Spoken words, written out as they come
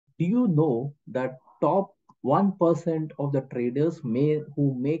Do you know that top 1% of the traders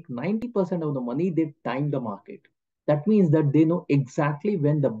who make 90% of the money, they time the market. That means that they know exactly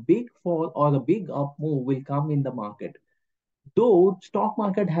when the big fall or the big up move will come in the market. Though stock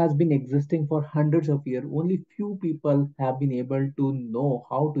market has been existing for hundreds of years, only few people have been able to know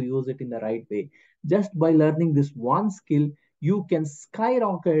how to use it in the right way. Just by learning this one skill, you can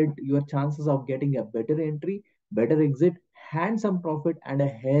skyrocket your chances of getting a better entry, better exit, handsome profit, and a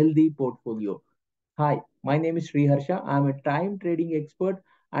healthy portfolio. Hi, my name is Sriharsha. I'm a time trading expert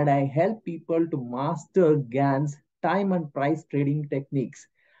and I help people to master GAN's time and price trading techniques,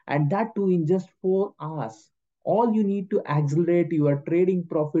 and that too in just 4 hours. All you need to accelerate your trading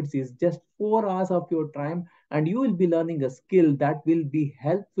profits is just 4 hours of your time, and you will be learning a skill that will be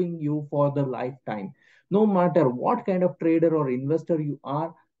helping you for the lifetime. No matter what kind of trader or investor you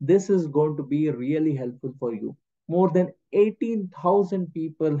are, this is going to be really helpful for you. More than 18,000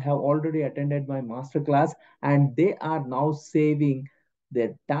 people have already attended my masterclass, and they are now saving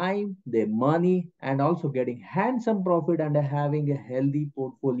their time, their money, and also getting handsome profit and having a healthy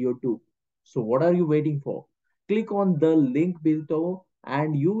portfolio too. So, what are you waiting for? Click on the link below,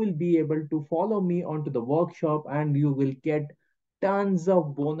 and you will be able to follow me onto the workshop, and you will get tons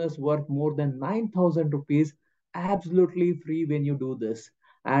of bonus worth more than 9,000 rupees absolutely free when you do this.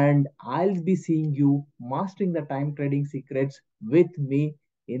 And I'll be seeing you mastering the time trading secrets with me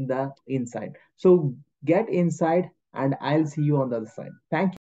in the inside. So get inside and I'll see you on the other side.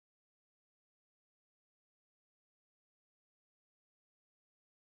 Thank you.